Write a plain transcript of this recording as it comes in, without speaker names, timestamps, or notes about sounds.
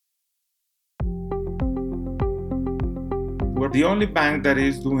We're the only bank that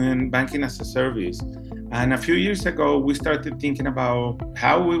is doing banking as a service. And a few years ago, we started thinking about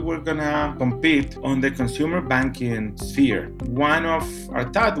how we were going to compete on the consumer banking sphere. One of our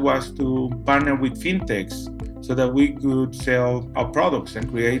thoughts was to partner with fintechs so that we could sell our products and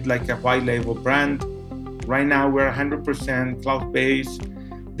create like a white label brand. Right now, we're 100% cloud-based.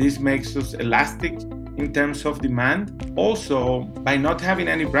 This makes us elastic in terms of demand. Also, by not having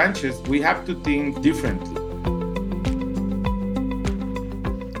any branches, we have to think differently.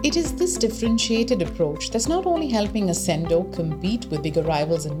 It is this differentiated approach that's not only helping Accendo compete with bigger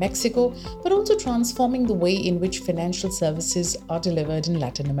rivals in Mexico, but also transforming the way in which financial services are delivered in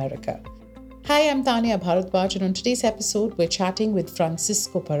Latin America. Hi, I'm Taneia Bhardwaj, and on today's episode, we're chatting with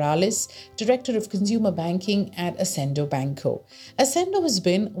Francisco Perales, Director of Consumer Banking at Accendo Banco. Accendo has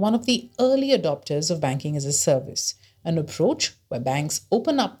been one of the early adopters of banking as a service, an approach where banks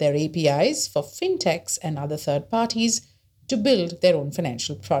open up their APIs for fintechs and other third parties to build their own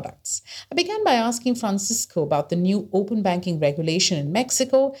financial products. I began by asking Francisco about the new open banking regulation in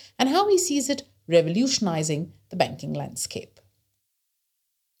Mexico and how he sees it revolutionizing the banking landscape.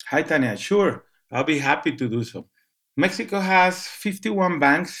 Hi, Tanya. Sure, I'll be happy to do so. Mexico has 51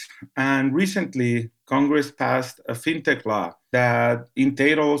 banks, and recently Congress passed a fintech law that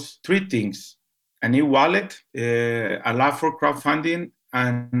entails three things: a new wallet, a law for crowdfunding,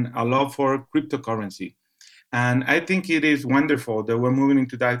 and a law for cryptocurrency. And I think it is wonderful that we're moving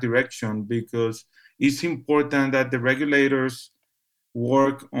into that direction because it's important that the regulators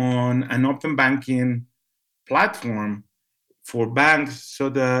work on an open banking platform for banks so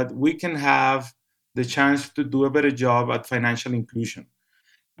that we can have the chance to do a better job at financial inclusion.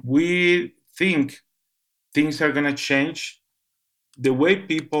 We think things are going to change. The way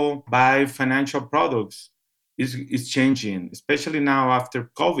people buy financial products is changing, especially now after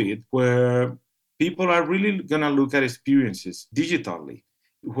COVID, where people are really going to look at experiences digitally,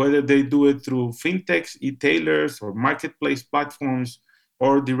 whether they do it through fintechs, e-tailers, or marketplace platforms,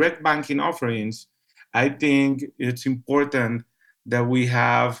 or direct banking offerings. I think it's important that we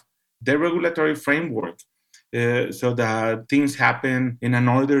have the regulatory framework so that things happen in an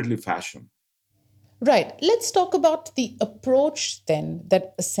orderly fashion. Right. Let's talk about the approach then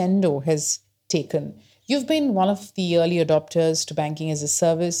that Accendo has taken. You've been one of the early adopters to banking as a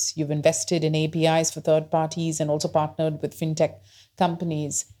service. You've invested in APIs for third parties and also partnered with fintech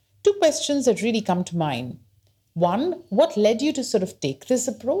companies. Two questions that really come to mind. One, what led you to sort of take this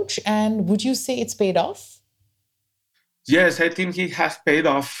approach? And would you say it's paid off? Yes, I think it has paid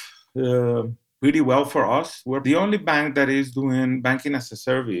off pretty well for us. We're the only bank that is doing banking as a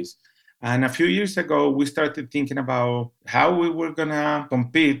service. And a few years ago, we started thinking about how we were going to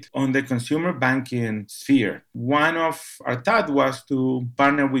compete on the consumer banking sphere. One of our thoughts was to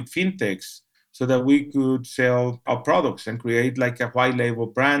partner with fintechs so that we could sell our products and create like a white label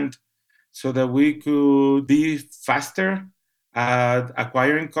brand so that we could be faster at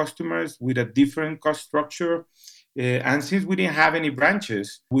acquiring customers with a different cost structure. And since we didn't have any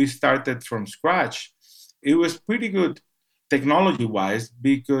branches, we started from scratch. It was pretty good technology-wise,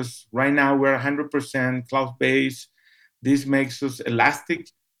 because right now we're 100% cloud-based. This makes us elastic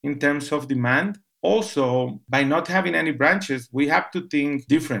in terms of demand. Also, by not having any branches, we have to think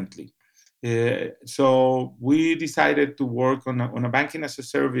differently. So we decided to work on a banking as a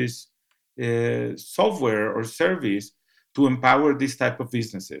service software or service to empower this type of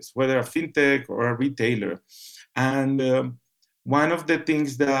businesses, whether a fintech or a retailer. And one of the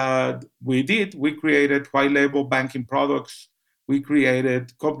things that we did, we created white label banking products. We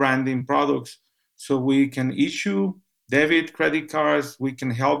created co-branding products so we can issue debit, credit cards. We can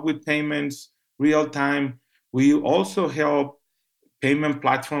help with payments real time. We also help payment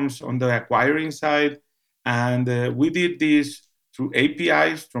platforms on the acquiring side. And we did this through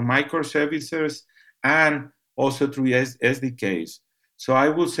APIs, through microservices, and also through SDKs. So I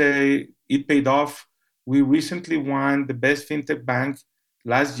would say it paid off. We recently won the best fintech bank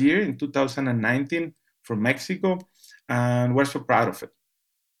last year in 2019 from Mexico, and we're so proud of it.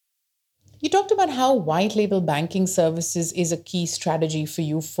 You talked about how white label banking services is a key strategy for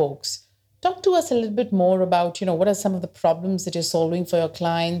you folks. Talk to us a little bit more about, what are some of the problems that you're solving for your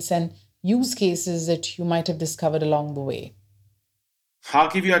clients and use cases that you might have discovered along the way. I'll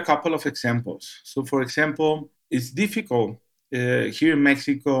give you a couple of examples. So, for example, it's difficult here in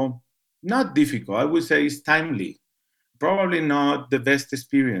Mexico. Not difficult, I would say it's timely. Probably not the best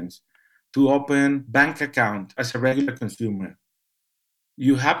experience to open bank account as a regular consumer.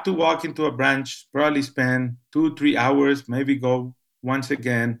 You have to walk into a branch, probably spend 2-3 hours, maybe go once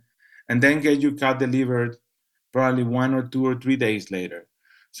again, and then get your card delivered probably 1 or 2 or 3 days later.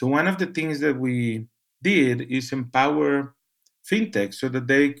 So one of the things that we did is empower fintechs so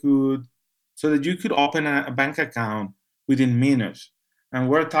that you could open a bank account within minutes. And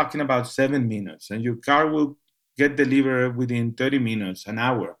we're talking about 7 minutes, and your car will get delivered within 30 minutes, an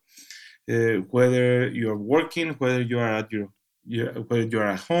hour. Whether you're working, whether you are whether you're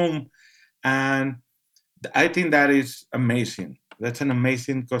at home, and I think that is amazing. That's an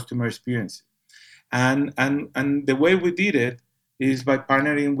amazing customer experience. And the way we did it is by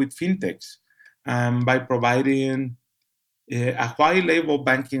partnering with fintechs, by providing a white label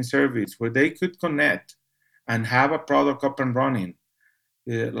banking service where they could connect and have a product up and running,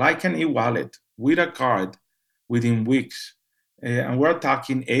 like an e-wallet with a card within weeks. And we're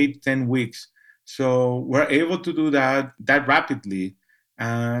talking 8, 10 weeks. So we're able to do that rapidly,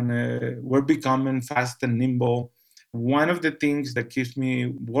 and we're becoming fast and nimble. One of the things that keeps me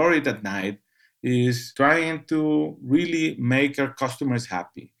worried at night is trying to really make our customers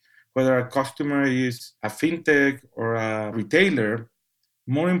happy. Whether a customer is a fintech or a retailer,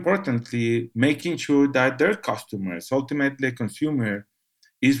 more importantly, making sure that their customers, ultimately a consumer,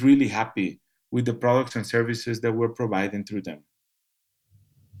 is really happy with the products and services that we're providing through them.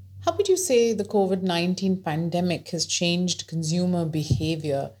 How would you say the COVID 19 pandemic has changed consumer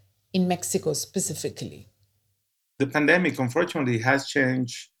behavior in Mexico specifically? The pandemic, unfortunately, has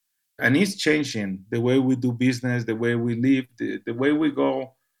changed and is changing the way we do business, the way we live, the way we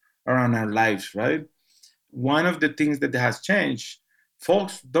go around our lives, right? One of the things that has changed,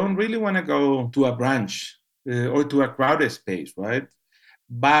 folks don't really want to go to a branch or to a crowded space, right?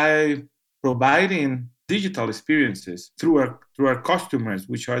 By providing digital experiences through our customers,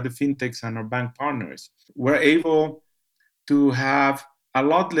 which are the fintechs and our bank partners, we're able to have a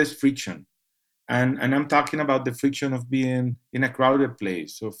lot less friction. And I'm talking about the friction of being in a crowded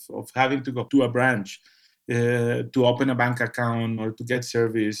place, of having to go to a branch to open a bank account or to get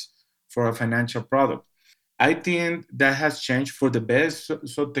service for a financial product. I think that has changed for the best.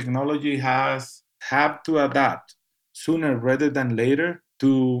 So technology has had to adapt sooner rather than later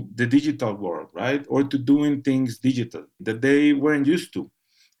to the digital world, right? Or to doing things digital that they weren't used to.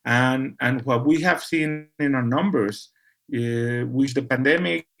 And what we have seen in our numbers, which the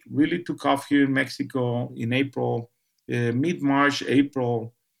pandemic really took off here in Mexico in April, mid-March,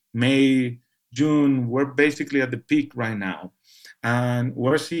 April, May, June, we're basically at the peak right now. And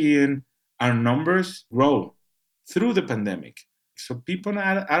we're seeing our numbers grow through the pandemic. So people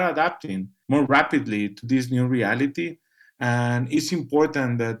are adapting more rapidly to this new reality. And it's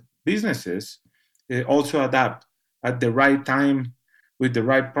important that businesses also adapt at the right time with the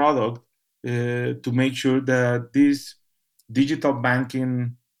right product to make sure that this digital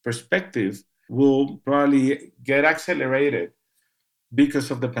banking perspective will probably get accelerated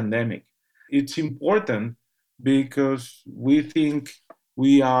because of the pandemic. It's important because we think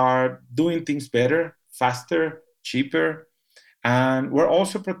we are doing things better, faster, cheaper, and we're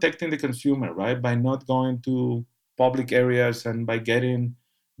also protecting the consumer, right? By not going to public areas and by getting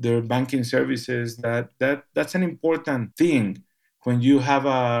their banking services. That's an important thing when you have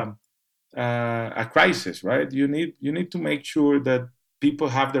a crisis, right? You need to make sure that people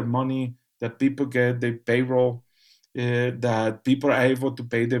have their money, that people get their payroll, that people are able to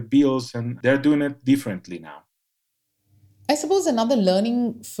pay their bills, and they're doing it differently now. I suppose another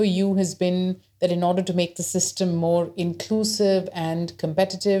learning for you has been that in order to make the system more inclusive and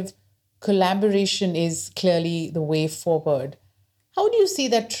competitive, collaboration is clearly the way forward. How do you see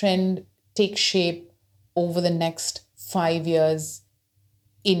that trend take shape over the next 5 years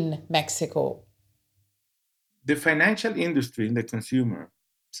in Mexico? The financial industry in the consumer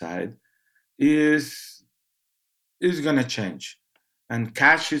side is is going to change, and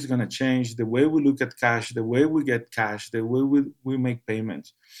cash is going to change the way we look at cash, the way we get cash, the way we make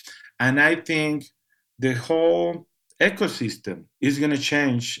payments. And I think the whole ecosystem is going to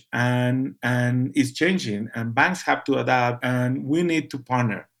change, and it's changing, and banks have to adapt, and we need to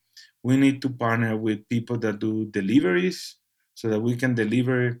partner. We need to partner with people that do deliveries so that we can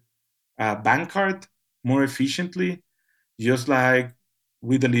deliver a bank card more efficiently, just like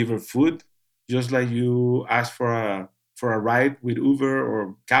we deliver food, just like you ask for a ride with Uber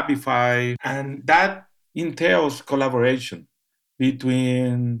or Cabify, and that entails collaboration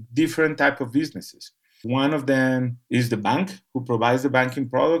between different type of businesses. One of them is the bank who provides the banking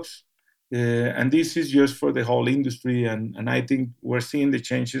products. And this is just for the whole industry. And I think we're seeing the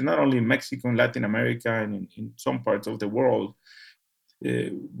changes not only in Mexico and Latin America and in some parts of the world.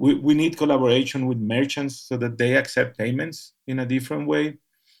 We need collaboration with merchants so that they accept payments in a different way,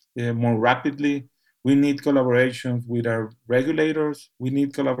 more rapidly. We need collaboration with our regulators. We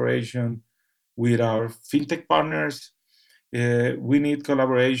need collaboration with our fintech partners. We need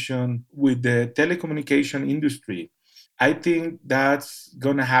collaboration with the telecommunication industry. I think that's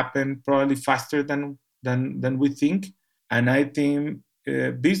going to happen probably faster than we think. And I think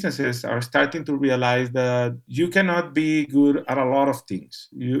businesses are starting to realize that you cannot be good at a lot of things.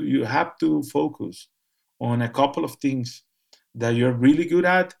 You have to focus on a couple of things that you're really good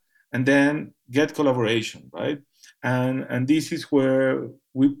at, and then get collaboration, right? And this is where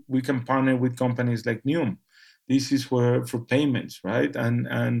we can partner with companies like Neum. This is where for payments, right?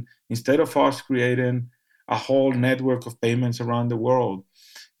 And instead of us creating a whole network of payments around the world,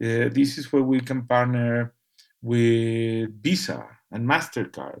 this is where we can partner with Visa and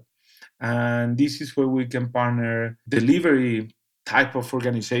MasterCard. And this is where we can partner delivery type of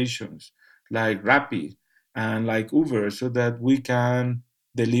organizations like Rappi and like Uber so that we can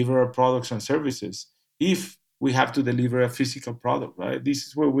deliver our products and services if we have to deliver a physical product, right? This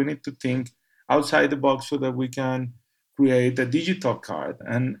is where we need to think outside the box so that we can create a digital card.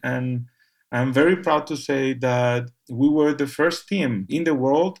 And I'm very proud to say that we were the first team in the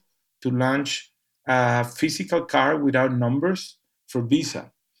world to launch a physical card without numbers for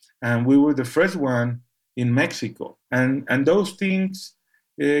Visa, and we were the first one in Mexico. And those things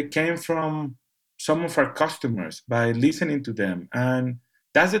came from some of our customers by listening to them, and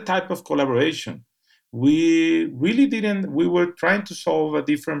that's the type of collaboration. We really didn't. We were trying to solve a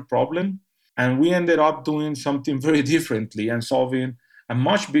different problem, and we ended up doing something very differently and solving a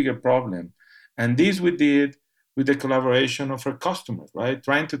much bigger problem. And this we did with the collaboration of our customers, right?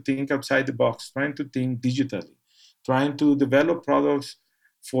 Trying to think outside the box, trying to think digitally, trying to develop products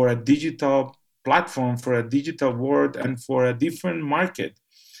for a digital platform, for a digital world, and for a different market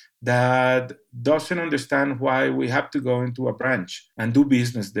that doesn't understand why we have to go into a branch and do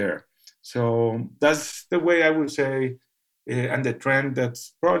business there. So that's the way I would say, and the trend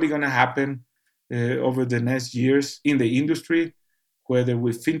that's probably going to happen over the next years in the industry, whether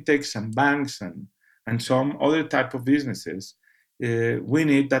with fintechs and banks and some other type of businesses. We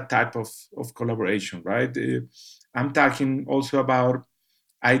need that type of collaboration, right? I'm talking also about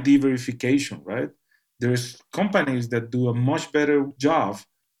ID verification, right? There's companies that do a much better job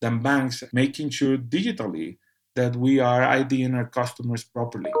than banks making sure digitally that we are IDing our customers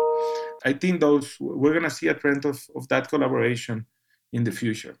properly. I think those we're gonna see a trend of that collaboration in the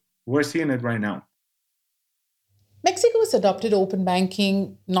future. We're seeing it right now. Mexico has adopted open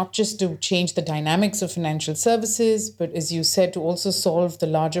banking not just to change the dynamics of financial services, but as you said, to also solve the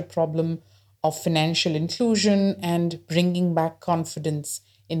larger problem of financial inclusion and bringing back confidence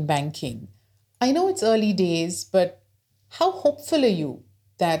in banking. I know it's early days, but how hopeful are you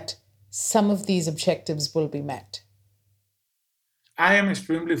that some of these objectives will be met? I am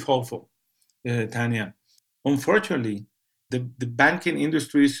extremely hopeful, Tanya. Unfortunately, the banking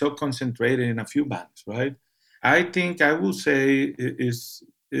industry is so concentrated in a few banks, right? I think I will say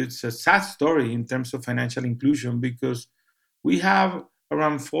it's a sad story in terms of financial inclusion because we have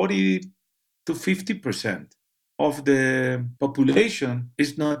around 40 to 50% of the population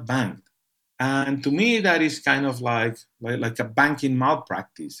is not banked. And to me, that is kind of like a banking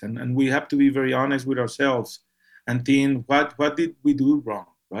malpractice. And we have to be very honest with ourselves and think, what did we do wrong,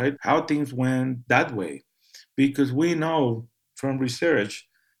 right? How things went that way? Because we know from research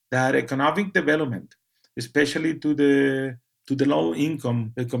that economic development, especially to the low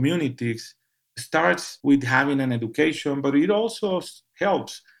income communities, starts with having an education, but it also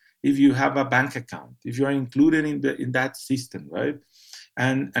helps if you have a bank account, if you are included in that system, right?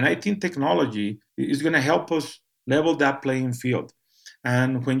 And I think technology is going to help us level that playing field.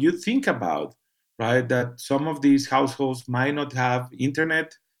 And when you think about, right, that some of these households might not have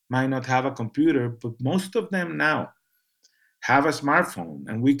internet, might not have a computer, but most of them now have a smartphone,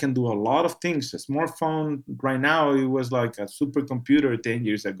 and we can do a lot of things. A smartphone right now, it was like a supercomputer 10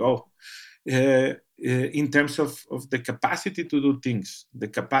 years ago. In terms of the capacity to do things, the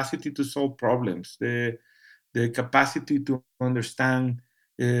capacity to solve problems, the capacity to understand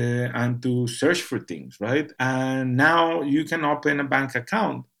and to search for things, right? And now you can open a bank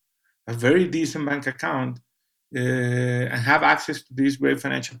account, a very decent bank account, and have access to these great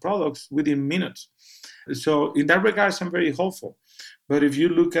financial products within minutes. So, in that regards, I'm very hopeful. But if you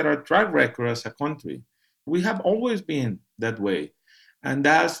look at our track record as a country, we have always been that way. And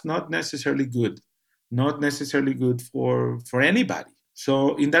that's not necessarily good, not necessarily good for anybody.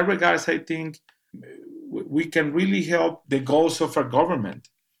 So, in that regards, I think we can really help the goals of our government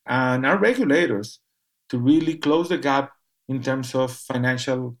and our regulators to really close the gap in terms of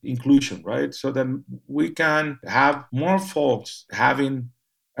financial inclusion, right? So that we can have more folks having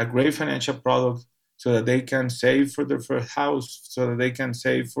a great financial product so that they can save for their first house, so that they can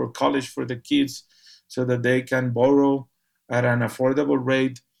save for college for the kids, so that they can borrow at an affordable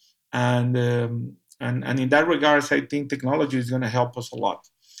rate, and And in that regards, I think technology is going to help us a lot.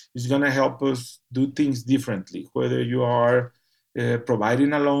 It's going to help us do things differently, whether you are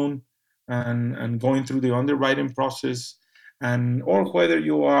providing a loan and going through the underwriting process, and or whether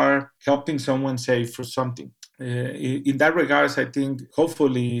you are helping someone save for something. In that regards, I think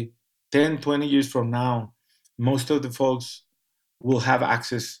hopefully 10, 20 years from now, most of the folks will have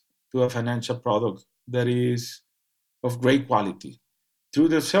access to a financial product that is of great quality through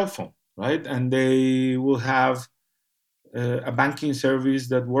their cell phone, right? And they will have a banking service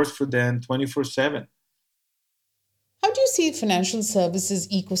that works for them 24/7. How do you see financial services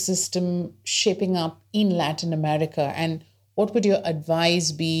ecosystem shaping up in Latin America? And what would your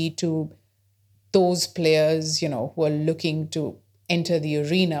advice be to those players, who are looking to enter the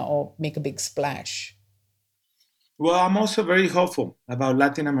arena or make a big splash? Well, I'm also very hopeful about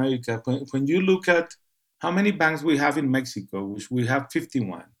Latin America. When you look at how many banks we have in Mexico, which we have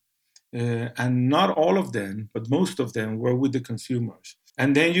 51, and not all of them, but most of them were with the consumers.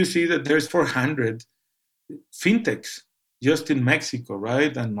 And then you see that there's 400 fintechs just in Mexico,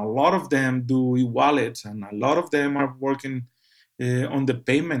 right? And a lot of them do e-wallets, and a lot of them are working on the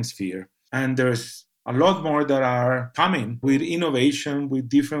payment sphere. And there's a lot more that are coming with innovation, with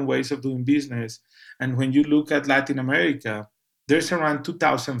different ways of doing business. And when you look at Latin America, there's around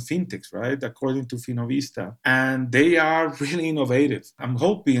 2,000 fintechs, right, according to Finovista, and they are really innovative. I'm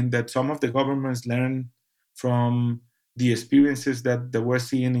hoping that some of the governments learn from the experiences that we're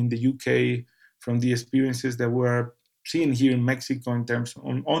seeing in the UK, from the experiences that we're seeing here in Mexico in terms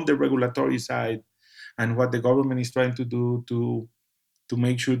on the regulatory side, and what the government is trying to do to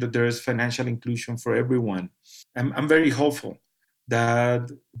make sure that there is financial inclusion for everyone. I'm very hopeful that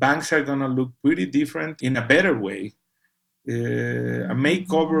banks are going to look pretty different in a better way. A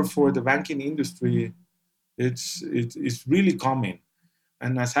makeover for the banking industry, it's really coming.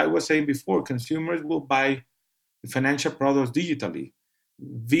 And as I was saying before, consumers will buy financial products digitally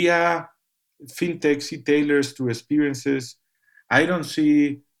via fintechs, retailers, through experiences. I don't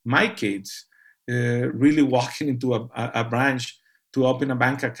see my kids really walking into a branch to open a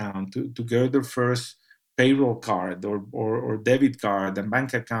bank account, to get their first payroll card or debit card and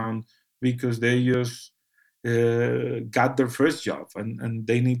bank account because they just got their first job and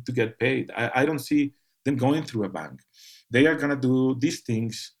they need to get paid. I don't see them going through a bank. They are going to do these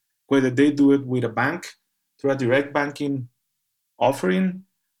things, whether they do it with a bank, through a direct banking offering,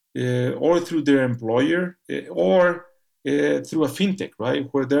 or through their employer, or through a fintech, right?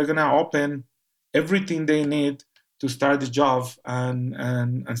 Where they're going to open everything they need to start the job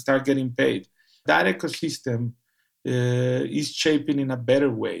and start getting paid. That ecosystem is shaping in a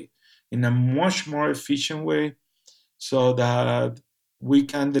better way, in a much more efficient way, so that we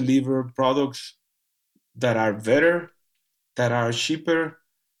can deliver products that are better, that are cheaper,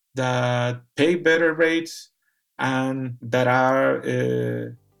 that pay better rates, and that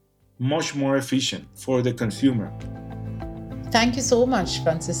are much more efficient for the consumer. Thank you so much,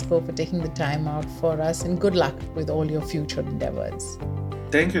 Francisco, for taking the time out for us, and good luck with all your future endeavors.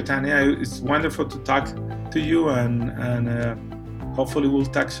 Thank you, Taneia. It's wonderful to talk to you, and hopefully we'll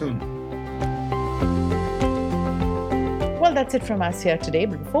talk soon. Well, that's it from us here today.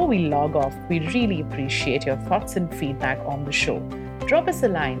 But before we log off, we really appreciate your thoughts and feedback on the show. Drop us a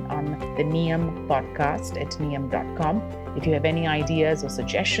line on the Niyam podcast at niyam.com. If you have any ideas or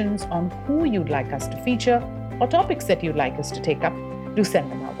suggestions on who you'd like us to feature or topics that you'd like us to take up, do send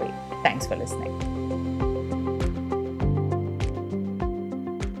them our way. Thanks for listening.